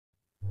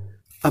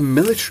A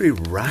military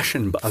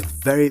ration, but a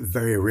very,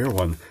 very rare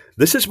one.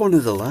 This is one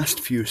of the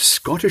last few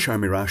Scottish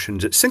Army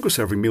rations. It's single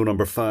serving meal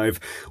number 5,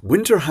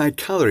 winter high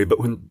calorie, but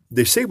when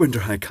they say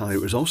winter high calorie,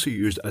 it was also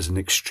used as an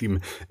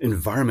extreme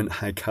environment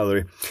high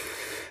calorie.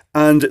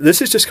 And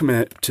this is just coming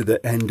out to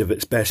the end of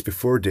its best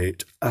before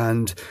date.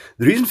 And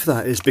the reason for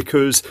that is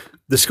because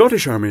the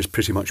Scottish Army has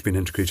pretty much been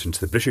integrated into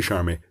the British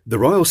Army. The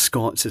Royal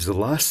Scots is the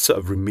last sort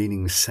of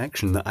remaining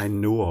section that I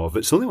know of.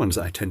 It's the only ones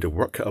that I tend to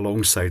work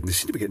alongside, and they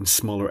seem to be getting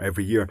smaller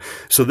every year.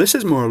 So this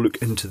is more a look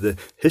into the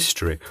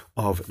history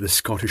of the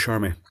Scottish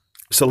Army.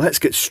 So let's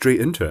get straight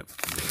into it.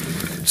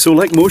 So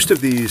like most of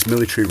these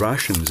military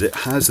rations, it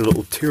has a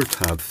little tear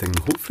tab thing.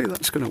 Hopefully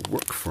that's going to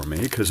work for me,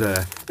 because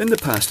in the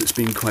past it's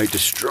been quite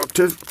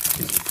destructive.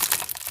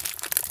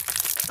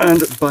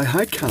 And by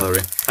high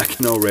calorie, I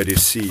can already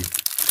see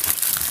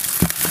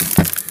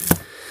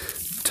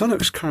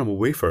Tunnocks caramel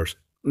wafers.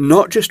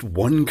 Not just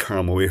one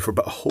caramel wafer,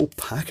 but a whole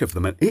pack of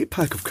them. An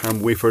 8-pack of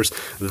caramel wafers.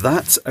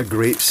 That's a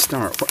great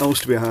start. What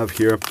else do we have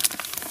here?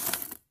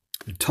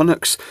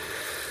 Tunnocks.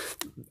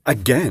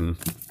 Again,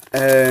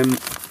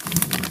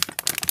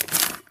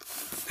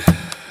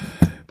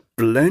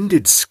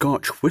 blended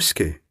Scotch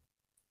whisky.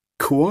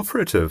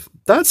 Cooperative.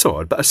 That's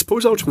odd, but I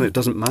suppose ultimately it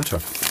doesn't matter.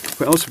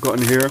 What else have we got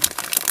in here?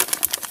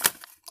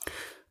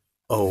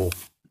 Oh,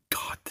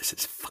 God, this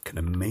is fucking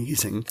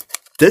amazing.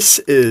 This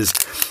is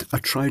a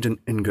Trident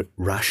ingot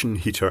ration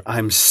heater.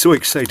 I'm so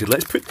excited.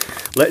 What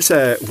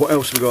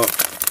else have we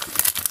got?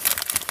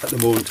 At the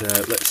moment,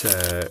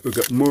 we've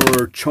got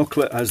more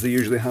chocolate as they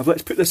usually have.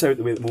 Let's put this out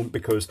the way at the moment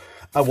because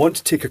I want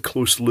to take a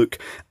close look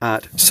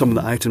at some of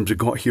the items we've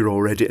got here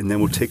already, and then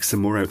we'll take some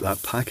more out of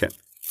that packet.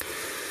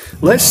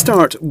 Let's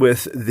start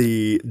with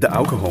the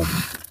alcohol.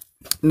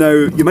 Now,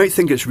 you might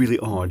think it's really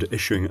odd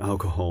issuing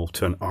alcohol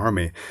to an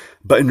army,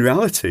 but in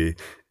reality,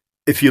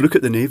 if you look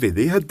at the Navy,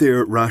 they had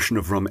their ration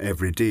of rum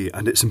every day,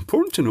 and it's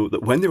important to note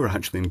that when they were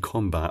actually in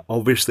combat,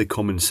 obviously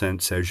common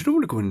sense says you don't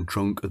want to go in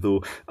drunk,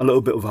 although a little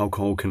bit of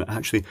alcohol can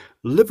actually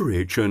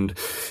liberate you. And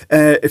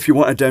if you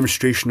want a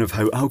demonstration of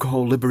how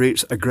alcohol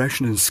liberates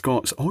aggression in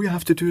Scots, all you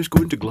have to do is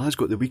go into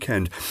Glasgow at the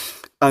weekend.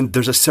 And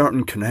there's a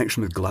certain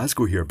connection with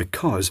Glasgow here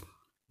because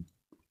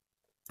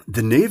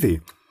the Navy,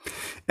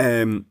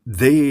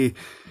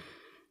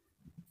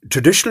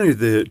 traditionally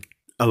the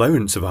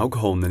allowance of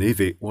alcohol in the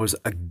Navy was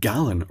a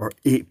gallon or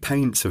 8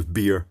 pints of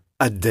beer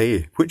a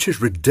day, which is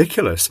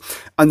ridiculous.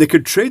 And they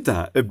could trade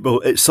that.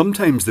 Well,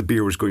 sometimes the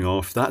beer was going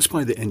off. That's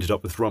why they ended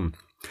up with rum.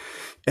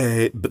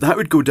 But that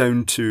would go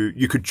down to,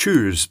 you could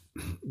choose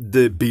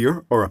the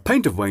beer or a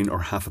pint of wine or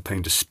half a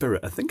pint of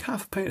spirit. I think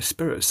half a pint of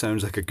spirit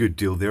sounds like a good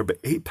deal there, but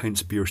 8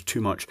 pints of beer is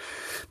too much.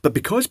 But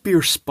because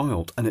beer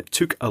spoilt and it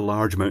took a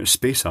large amount of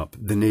space up,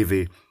 the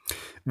Navy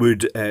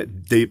would,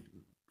 they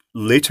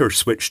later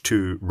switched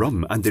to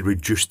rum, and they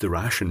reduced the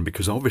ration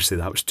because obviously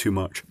that was too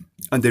much.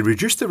 And they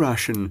reduced the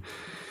ration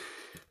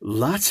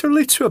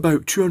latterly to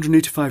about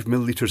 285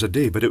 millilitres a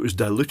day, but it was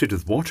diluted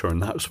with water,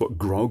 and that's what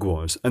grog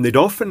was. And they'd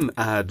often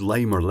add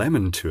lime or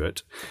lemon to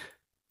it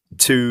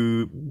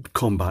to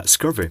combat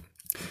scurvy,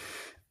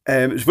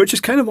 which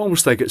is kind of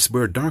almost like it's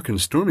where Dark and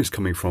Stormy is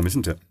coming from,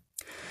 isn't it?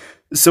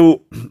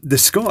 So the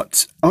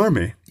Scots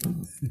Army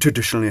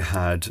traditionally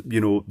had,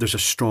 there's a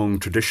strong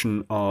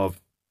tradition of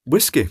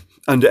whiskey,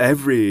 and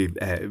every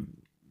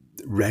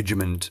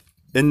regiment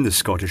in the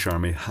Scottish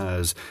Army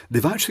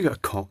they've actually got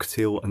a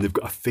cocktail and they've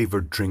got a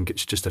favoured drink.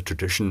 It's just a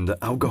tradition that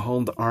alcohol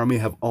and the army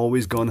have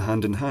always gone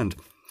hand in hand.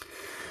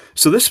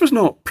 So this was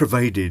not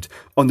provided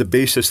on the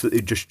basis that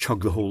they just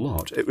chug the whole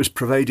lot. It was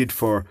provided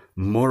for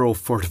moral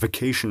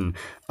fortification,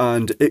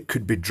 and it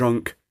could be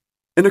drunk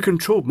in a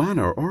controlled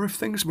manner, or if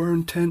things were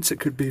intense, it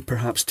could be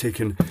perhaps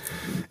taken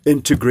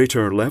into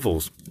greater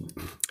levels.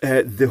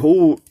 The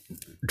whole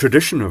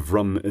tradition of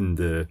rum in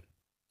the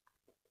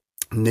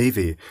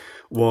Navy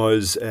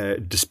was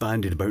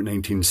disbanded about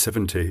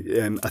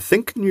 1970. I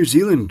think New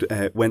Zealand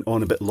went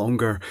on a bit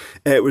longer.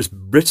 It was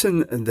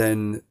Britain and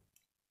then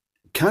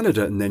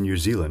Canada and then New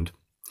Zealand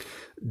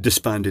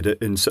disbanded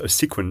it in sort of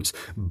sequence,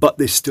 but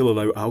they still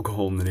allow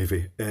alcohol in the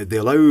Navy. They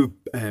allow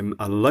an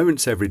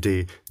allowance every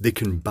day. They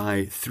can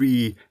buy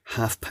 3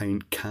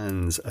 half-pint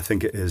cans, I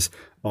think it is,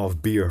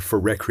 of beer for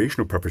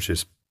recreational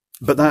purposes.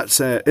 But that's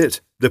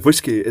it. The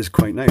whiskey is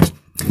quite nice.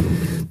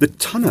 The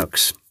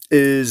Tunnocks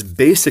is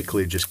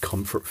basically just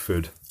comfort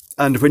food.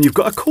 And when you've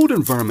got a cold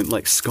environment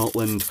like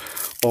Scotland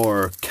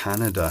or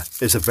Canada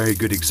is a very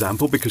good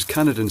example, because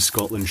Canada and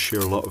Scotland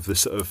share a lot of the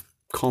sort of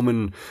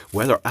common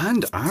weather,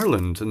 and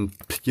Ireland. And,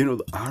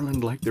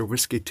 Ireland like their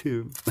whiskey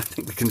too. I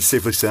think we can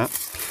safely say that.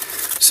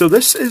 So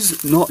this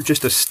is not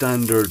just a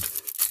standard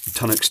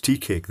Tunnocks tea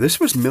cake. This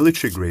was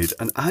military grade,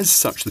 and as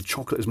such the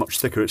chocolate is much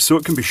thicker, so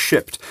it can be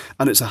shipped,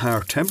 and it's a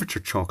higher temperature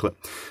chocolate.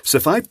 So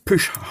if I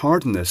push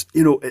hard on this,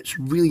 it's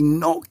really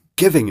not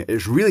giving. It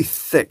is really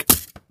thick,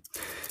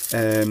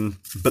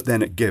 but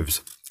then it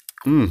gives.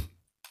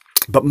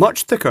 But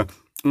much thicker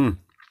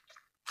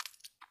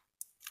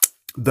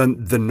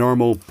than the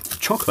normal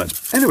chocolate.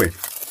 Anyway,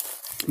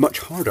 much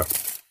harder.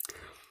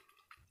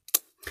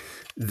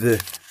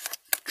 The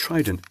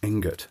Trident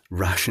ingot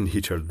ration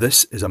heater.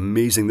 This is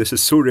amazing. This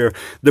is so rare.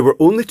 There were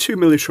only 2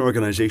 military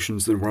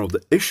organisations in the world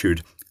that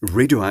issued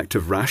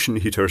radioactive ration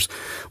heaters.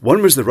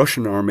 One was the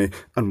Russian army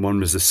and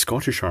one was the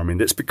Scottish army.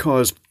 And it's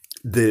because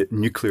the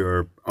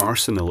nuclear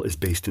arsenal is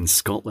based in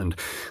Scotland.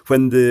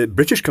 When the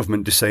British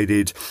government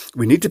decided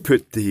we need to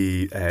put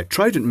the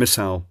Trident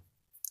missile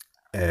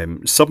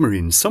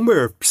submarines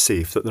somewhere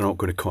safe that they're not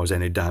going to cause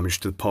any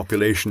damage to the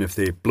population if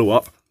they blow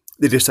up,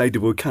 they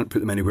decided, well, we can't put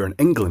them anywhere in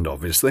England,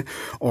 obviously,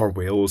 or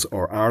Wales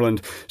or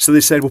Ireland. So they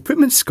said, we'll put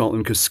them in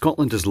Scotland because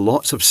Scotland has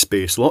lots of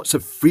space, lots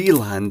of free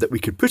land that we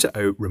could put it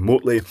out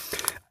remotely.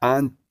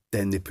 And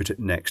then they put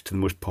it next to the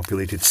most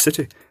populated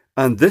city.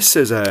 And this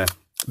is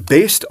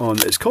based on,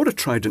 it's called a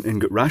Trident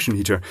ingot ration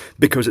heater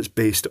because it's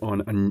based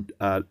on an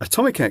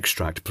atomic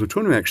extract,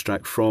 plutonium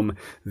extract from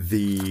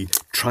the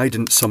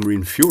Trident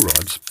submarine fuel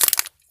rods.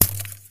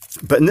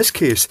 But in this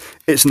case,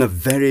 it's in a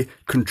very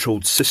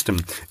controlled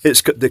system.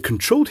 It's got the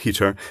controlled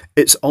heater.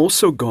 It's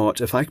also got,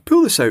 if I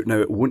pull this out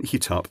now, it won't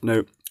heat up.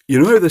 Now, you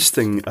know how this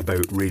thing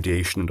about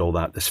radiation and all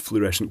that, this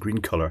fluorescent green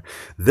colour,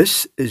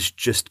 this is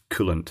just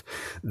coolant.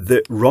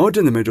 The rod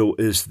in the middle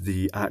is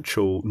the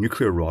actual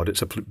nuclear rod.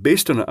 It's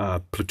based on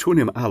a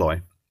plutonium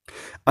alloy,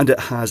 and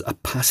it has a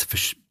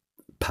pacification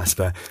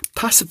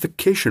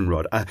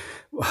rod.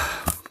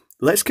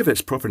 Let's give it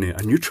its proper name,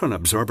 a neutron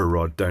absorber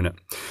rod down it.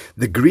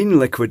 The green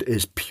liquid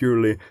is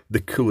purely the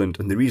coolant,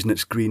 and the reason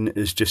it's green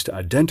is just to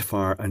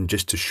identify and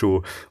just to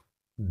show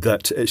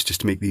that it's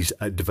just to make these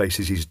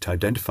devices easy to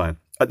identify.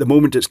 At the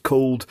moment it's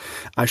cold.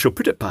 I shall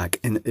put it back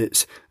in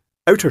its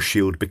outer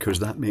shield because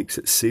that makes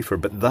it safer,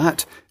 but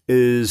that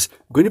is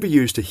going to be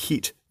used to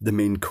heat the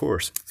main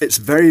course. It's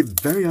very,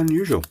 very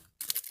unusual.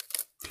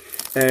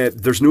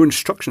 There's no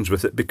instructions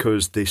with it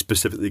because they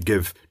specifically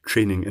give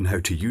training in how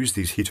to use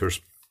these heaters.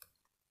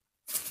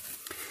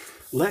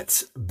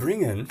 Let's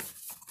bring in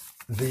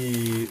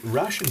the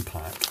ration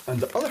pack,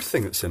 and the other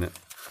thing that's in it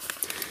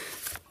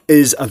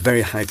is a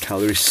very high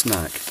calorie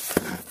snack.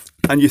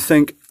 And you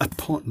think, a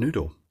pot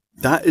noodle.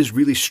 That is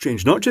really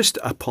strange. Not just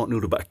a pot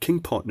noodle, but a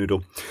king pot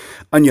noodle.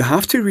 And you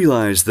have to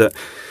realise that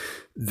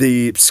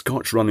the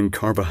Scots run in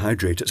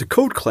carbohydrate. It's a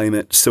cold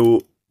climate,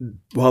 so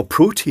while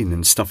protein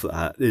and stuff like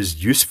that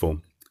is useful,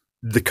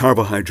 the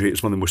carbohydrate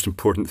is one of the most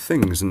important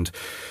things. And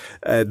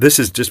this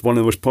is just one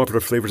of the most popular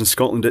flavours in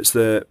Scotland. It's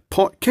the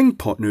king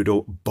pot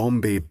noodle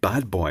Bombay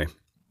Bad Boy.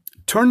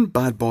 Turn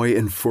Bad Boy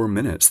in 4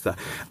 minutes.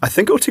 I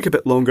think it'll take a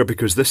bit longer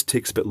because this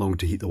takes a bit longer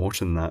to heat the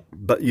water than that.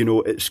 But you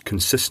know, it's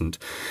consistent.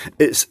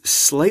 It's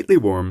slightly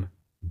warm,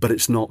 but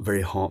it's not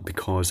very hot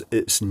because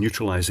it's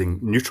neutralising.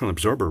 Neutron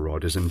absorber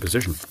rod is in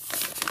position.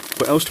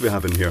 What else do we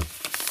have in here?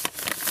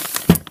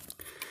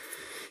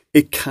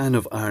 A can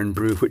of iron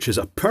brew, which is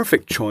a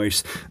perfect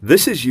choice.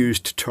 This is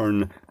used to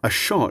turn a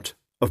shot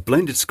of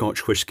blended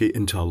Scotch whisky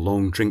into a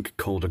long drink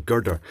called a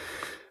girder.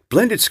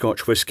 Blended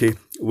Scotch whisky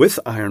with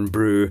iron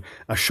brew,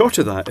 a shot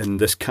of that in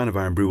this can of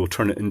iron brew will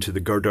turn it into the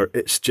girder.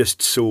 It's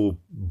just so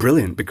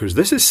brilliant because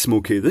this is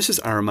smoky, this is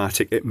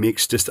aromatic, it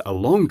makes just a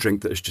long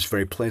drink that is just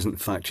very pleasant. In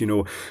fact, you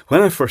know,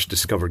 when I first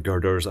discovered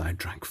girders, I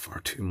drank far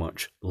too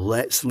much.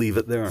 Let's leave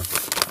it there.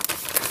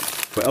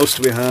 What else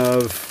do we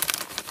have?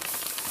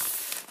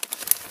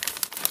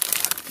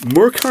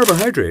 More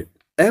carbohydrate.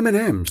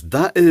 M&Ms.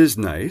 That is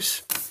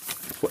nice.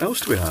 What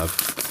else do we have?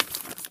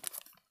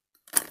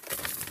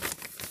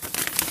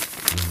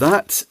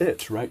 That's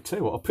it. Right, tell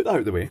you what, I'll put that out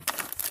of the way.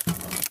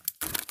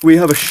 We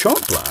have a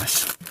shot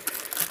glass.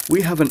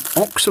 We have an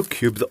OXO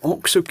cube. The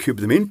OXO cube,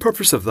 the main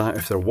purpose of that,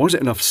 if there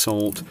wasn't enough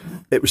salt,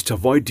 it was to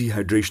avoid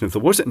dehydration. If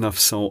there wasn't enough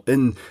salt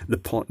in the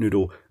pot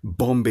noodle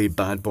Bombay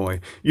Bad Boy,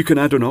 you can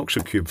add an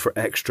OXO cube for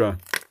extra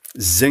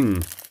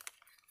zing.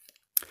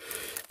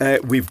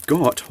 We've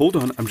got, hold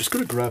on, I'm just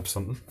going to grab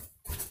something.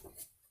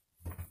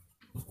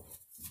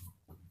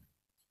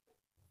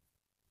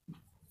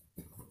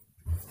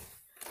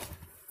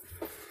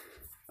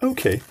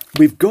 Okay,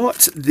 we've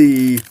got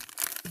the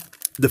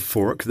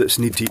fork that's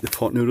needed to eat the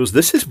pot noodles.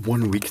 This is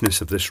one weakness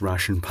of this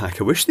ration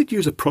pack. I wish they'd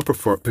use a proper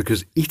fork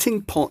because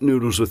eating pot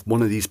noodles with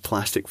one of these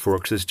plastic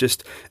forks is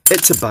just,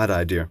 it's a bad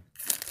idea.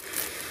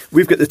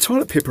 We've got the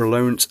toilet paper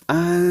allowance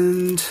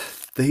and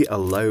they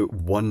allow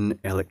one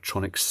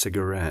electronic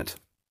cigarette.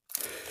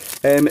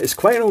 It's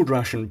quite an old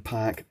ration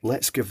pack.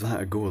 Let's give that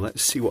a go.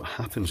 Let's see what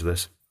happens with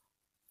this.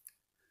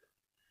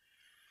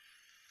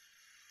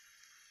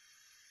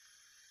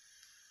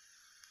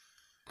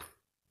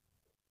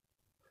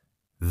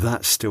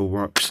 That still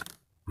works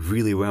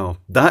really well.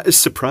 That is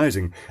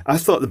surprising. I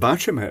thought the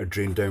battery might have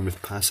drained down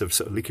with passive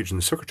sort of leakage in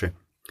the circuitry.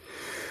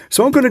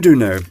 So what I'm going to do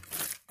now,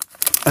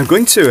 I'm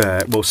going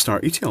to, well,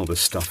 start eating all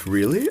this stuff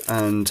really,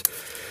 and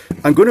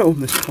I'm going to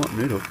open this pot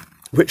noodle,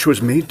 which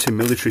was made to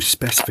military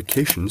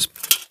specifications.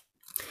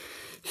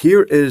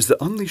 Here is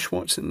the unleash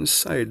what's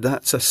inside.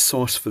 That's a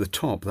sauce for the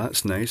top.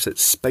 That's nice.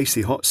 It's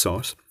spicy hot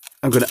sauce.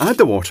 I'm going to add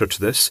the water to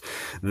this.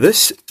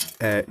 This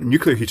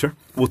nuclear heater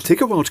will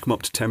take a while to come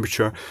up to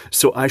temperature,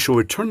 so I shall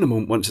return the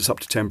moment once it's up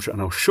to temperature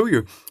and I'll show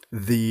you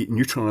the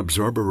neutron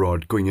absorber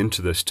rod going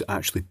into this to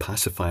actually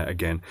pacify it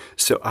again.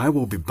 So I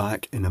will be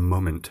back in a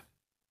moment.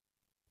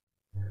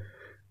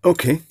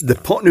 Okay, the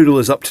pot noodle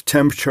is up to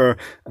temperature.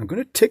 I'm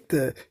going to take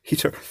the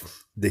heater.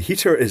 The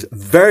heater is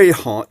very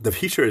hot. The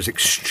heater is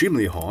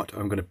extremely hot.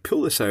 I'm going to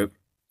pull this out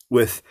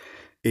with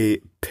a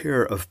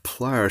pair of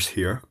pliers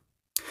here.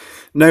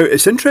 Now,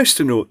 it's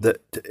interesting to note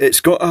that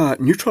it's got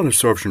a neutron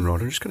absorption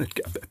rod. I'm just going to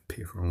get a bit of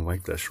paper and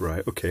wipe this.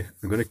 Right, okay.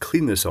 I'm going to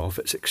clean this off.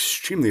 It's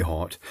extremely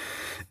hot.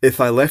 If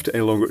I left it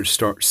any longer, it would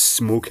start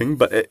smoking,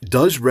 but it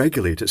does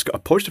regulate. It's got a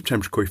positive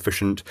temperature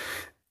coefficient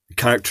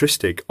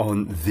characteristic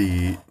on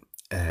the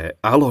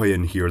alloy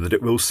in here that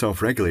it will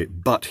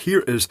self-regulate. But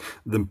here is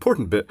the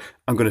important bit.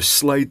 I'm going to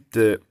slide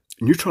the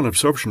neutron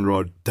absorption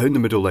rod down the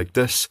middle like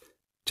this.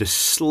 Just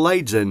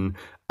slides in,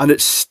 and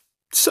it's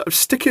sort of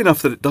sticky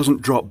enough that it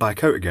doesn't drop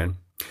back out again.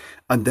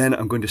 And then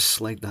I'm going to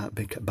slide that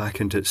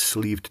back into its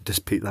sleeve to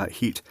dissipate that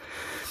heat.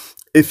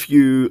 If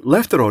you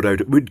left the rod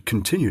out, it would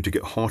continue to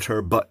get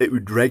hotter, but it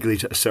would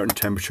regulate at a certain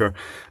temperature.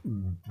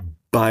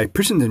 By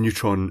putting the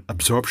neutron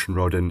absorption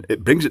rod in,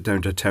 it brings it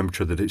down to a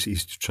temperature that it's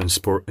easy to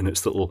transport in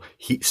its little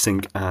heat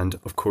sink and,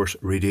 of course,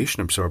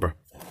 radiation absorber.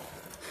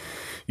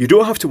 You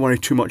don't have to worry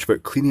too much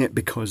about cleaning it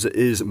because it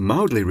is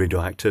mildly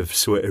radioactive,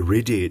 so it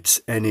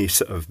irradiates any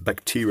sort of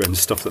bacteria and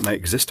stuff that might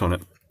exist on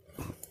it.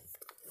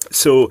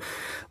 So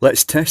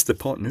let's test the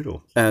pot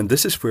noodle. And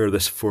this is where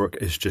this fork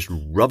is just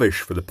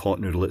rubbish for the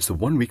pot noodle. It's the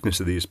one weakness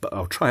of these, but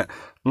I'll try it.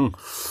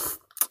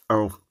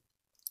 Oh,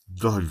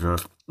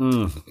 does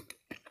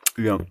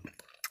yeah.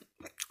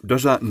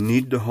 Does that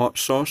need the hot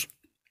sauce?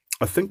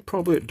 I think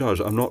probably it does.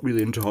 I'm not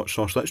really into hot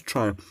sauce. Let's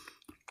try.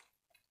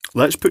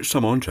 Let's put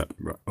some onto it.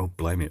 Oh,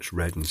 blimey, it's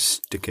red and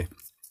sticky.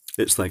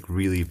 It's like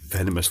really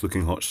venomous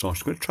looking hot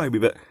sauce. I'm going to try a wee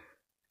bit.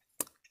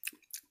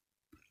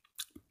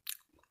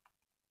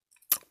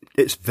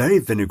 It's very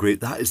vinegary.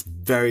 That is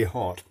very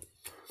hot.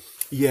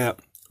 Yeah,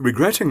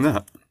 regretting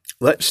that.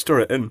 Let's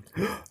stir it in.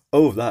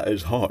 Oh, that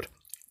is hot.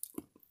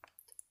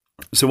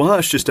 So while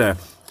that's just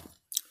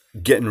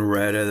getting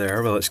ready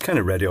there, well, it's kind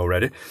of ready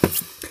already.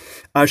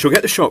 I shall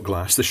get the shot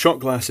glass. The shot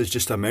glass is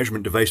just a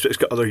measurement device, but it's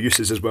got other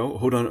uses as well.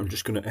 Hold on, I'm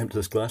just going to empty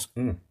this glass.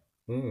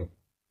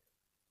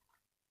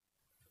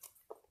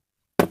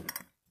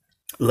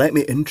 Let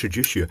me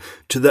introduce you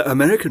to the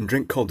American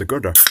drink called the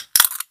Girder.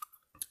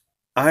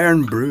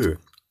 Iron brew.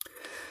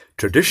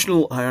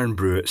 Traditional iron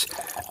brew.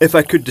 If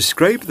I could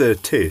describe the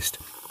taste,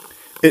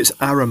 it's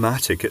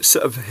aromatic. It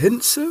sort of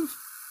hints of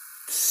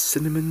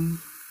cinnamon,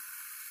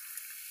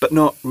 but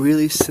not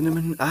really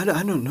cinnamon. I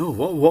don't know.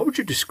 What would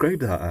you describe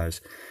that as?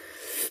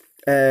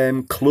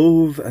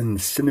 Clove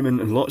and cinnamon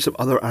and lots of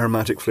other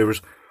aromatic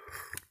flavours.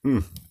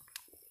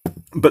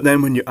 But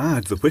then when you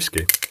add the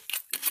whiskey,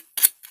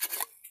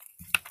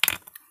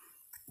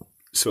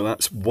 so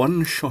that's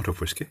one shot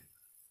of whiskey.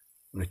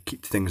 I'm going to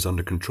keep things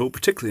under control,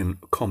 particularly in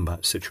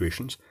combat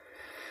situations,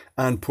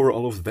 and pour it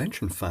all over the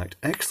bench. In fact,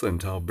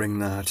 excellent. I'll bring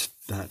that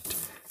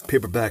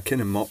paper back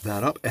in and mop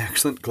that up.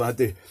 Excellent. Glad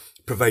they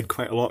provide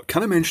quite a lot.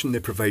 Can I mention they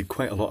provide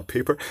quite a lot of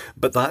paper?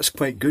 But that's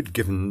quite good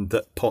given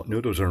that pot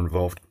noodles are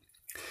involved.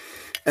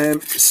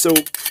 So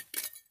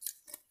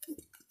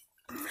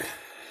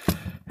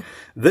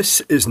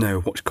this is now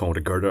what's called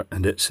a Girder,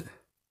 and it's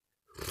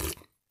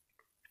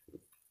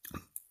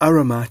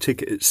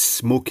aromatic, it's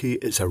smoky,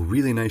 it's a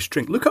really nice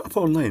drink. Look it up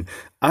online.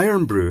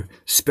 Iron brew,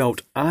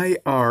 spelt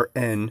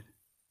IRNBRU,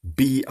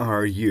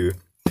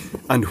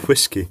 and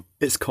whiskey.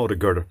 It's called a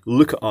Girder.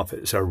 Look it up.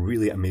 It's a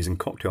really amazing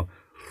cocktail.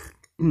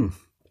 And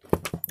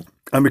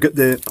we got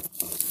the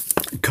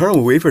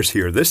caramel wafers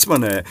here. This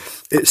one,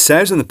 it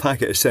says in the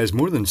packet, it says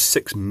more than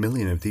 6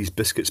 million of these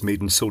biscuits made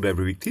and sold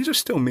every week. These are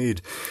still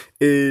made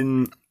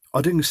in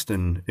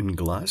Uddingston in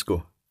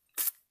Glasgow.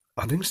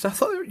 Uddingston?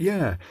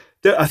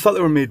 I thought they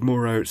were made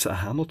more out at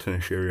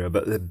Hamiltonish area,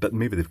 but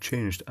maybe they've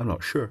changed. I'm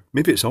not sure.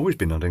 Maybe it's always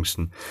been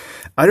Uddingston.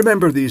 I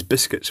remember these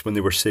biscuits when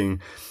they were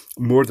saying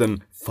more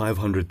than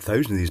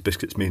 500,000 of these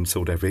biscuits made and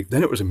sold every week.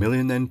 Then it was 1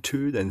 million, then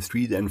 2, then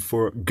 3, then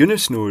 4.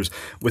 Goodness knows,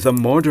 with a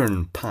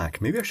modern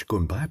pack. Maybe I should go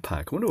and buy a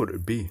pack. I wonder what it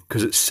would be,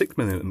 because it's 6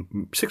 million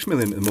at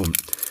the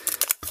moment.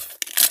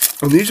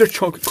 And these are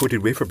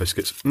chocolate-coated wafer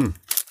biscuits.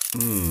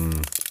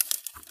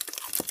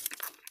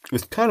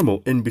 With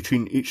caramel in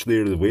between each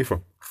layer of the wafer.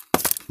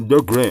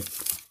 They're great.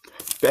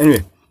 But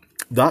anyway,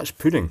 that's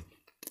pudding.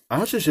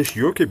 As is this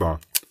Yorkie bar.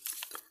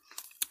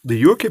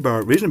 The Yorkie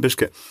bar raisin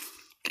biscuit,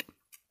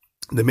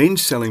 the main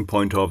selling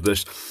point of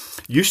this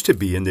used to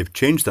be, and they've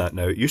changed that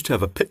now, it used to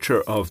have a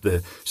picture of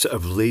the sort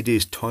of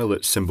ladies'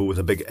 toilet symbol with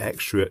a big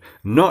X through it.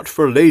 Not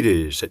for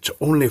ladies, it's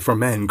only for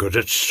men because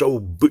it's so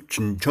butch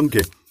and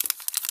chunky.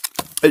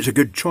 It's a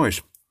good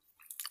choice.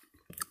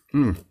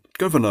 Give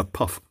it a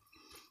puff.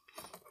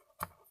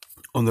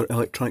 On their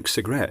electronic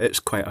cigarette, it's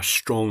quite a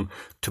strong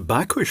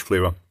tobacco-ish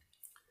flavour.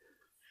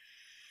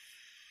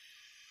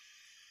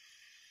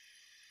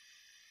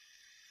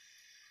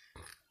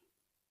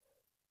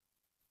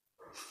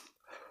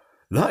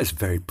 That is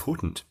very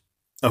potent.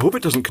 I hope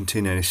it doesn't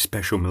contain any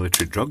special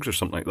military drugs or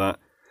something like that.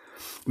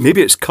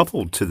 Maybe it's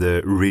coupled to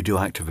the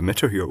radioactive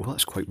emitter here. Well,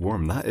 that's quite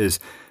warm. That is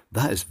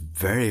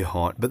very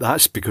hot, but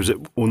that's because it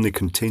only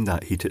contained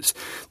that heat. It's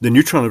the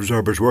neutron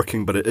absorber's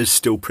working, but it is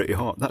still pretty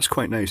hot. That's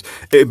quite nice.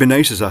 It'd be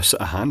nice as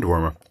a hand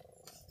warmer.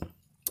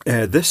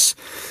 This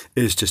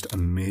is just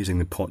amazing,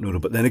 the pot noodle.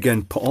 But then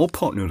again, all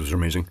pot noodles are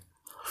amazing.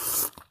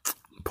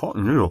 Pot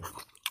noodle.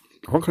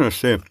 What can I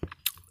say?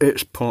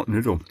 It's pot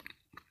noodle.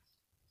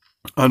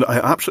 And I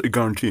absolutely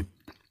guarantee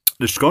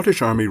the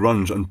Scottish Army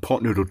runs on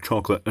pot noodle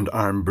chocolate and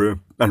iron brew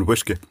and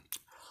whiskey.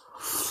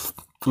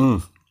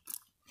 So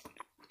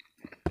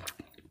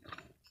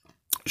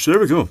there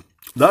we go.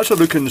 That's a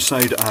look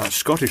inside a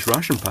Scottish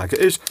ration pack. It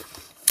is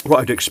what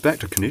I'd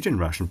expect a Canadian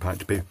ration pack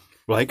to be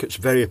like. It's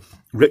very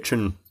rich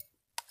in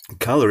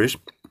calories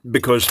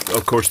because,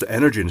 of course, the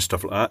energy and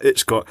stuff like that.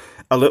 It's got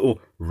a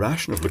little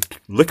ration of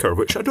liquor,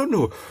 which I don't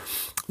know.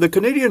 The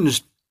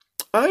Canadians,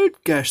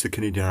 I'd guess the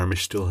Canadian Army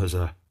still has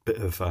a bit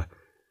of a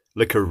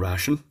liquor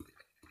ration.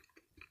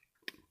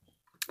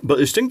 But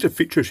the distinctive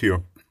features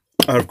here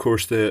are, of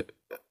course, the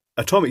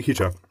atomic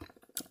heater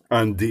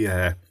and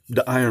the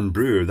iron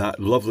brew,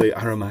 that lovely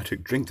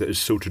aromatic drink that is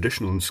so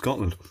traditional in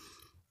Scotland.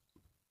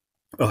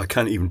 Oh, I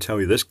can't even tell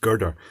you this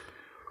girder.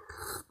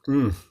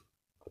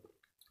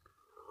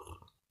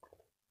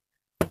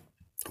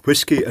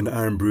 Whiskey and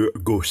iron brew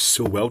go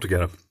so well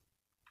together.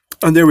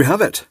 And there we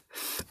have it.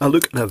 A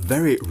look at a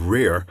very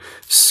rare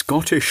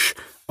Scottish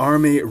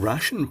Army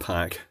ration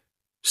pack.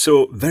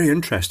 So, very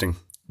interesting.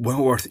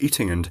 Well worth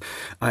eating, and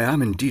I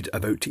am indeed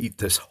about to eat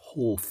this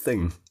whole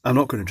thing. I'm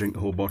not going to drink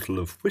the whole bottle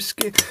of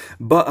whiskey,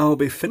 but I'll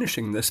be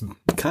finishing this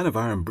can of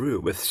iron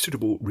brew with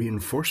suitable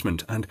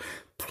reinforcement and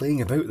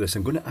playing about this.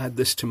 I'm going to add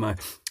this to my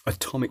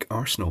atomic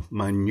arsenal,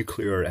 my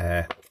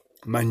nuclear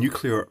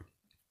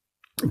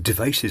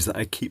devices that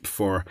I keep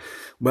for,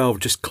 well,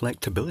 just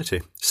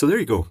collectability. So there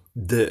you go,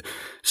 the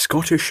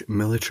Scottish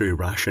military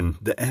ration,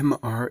 the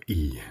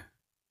MRE.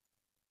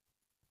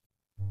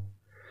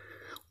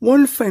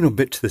 One final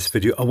bit to this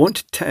video, I want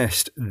to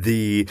test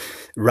the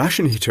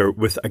ration heater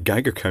with a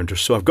Geiger counter.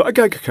 So I've got a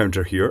Geiger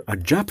counter here, a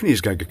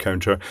Japanese Geiger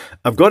counter.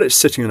 I've got it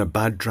sitting on a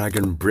Bad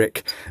Dragon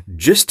brick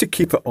just to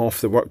keep it off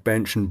the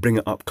workbench and bring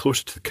it up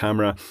closer to the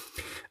camera.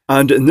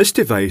 And in this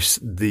device,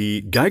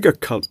 the Geiger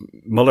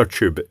Muller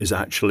tube is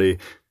actually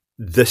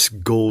this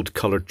gold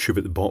coloured tube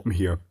at the bottom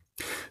here.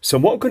 So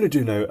what I'm going to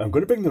do now, I'm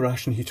going to bring the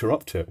ration heater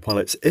up to it while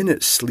it's in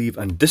its sleeve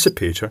and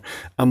dissipator,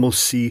 and we'll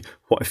see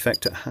what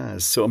effect it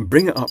has. So I'm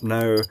bringing it up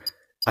now.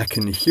 I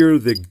can hear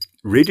the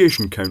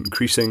radiation count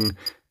increasing.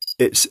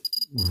 It's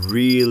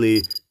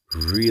really,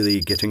 really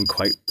getting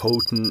quite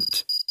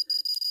potent.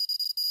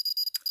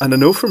 And I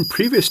know from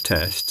previous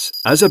tests,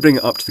 as I bring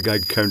it up to the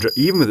Geiger counter,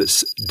 even with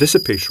its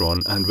dissipator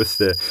on and with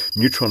the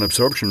neutron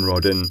absorption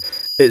rod in,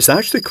 it's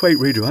actually quite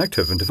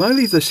radioactive. And if I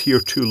leave this here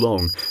too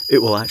long,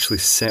 it will actually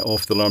set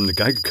off the alarm in the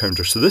Geiger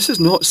counter. So this is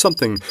not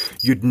something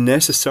you'd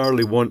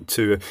necessarily want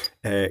to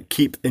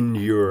keep in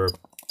your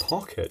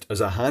pocket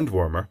as a hand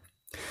warmer,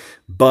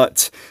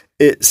 but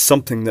it's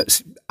something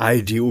that's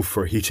ideal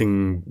for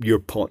heating your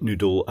pot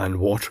noodle and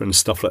water and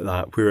stuff like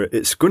that, where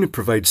it's going to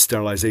provide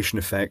sterilization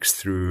effects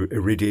through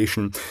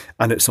irradiation,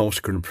 and it's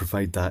also going to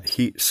provide that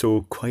heat.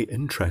 So quite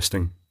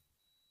interesting.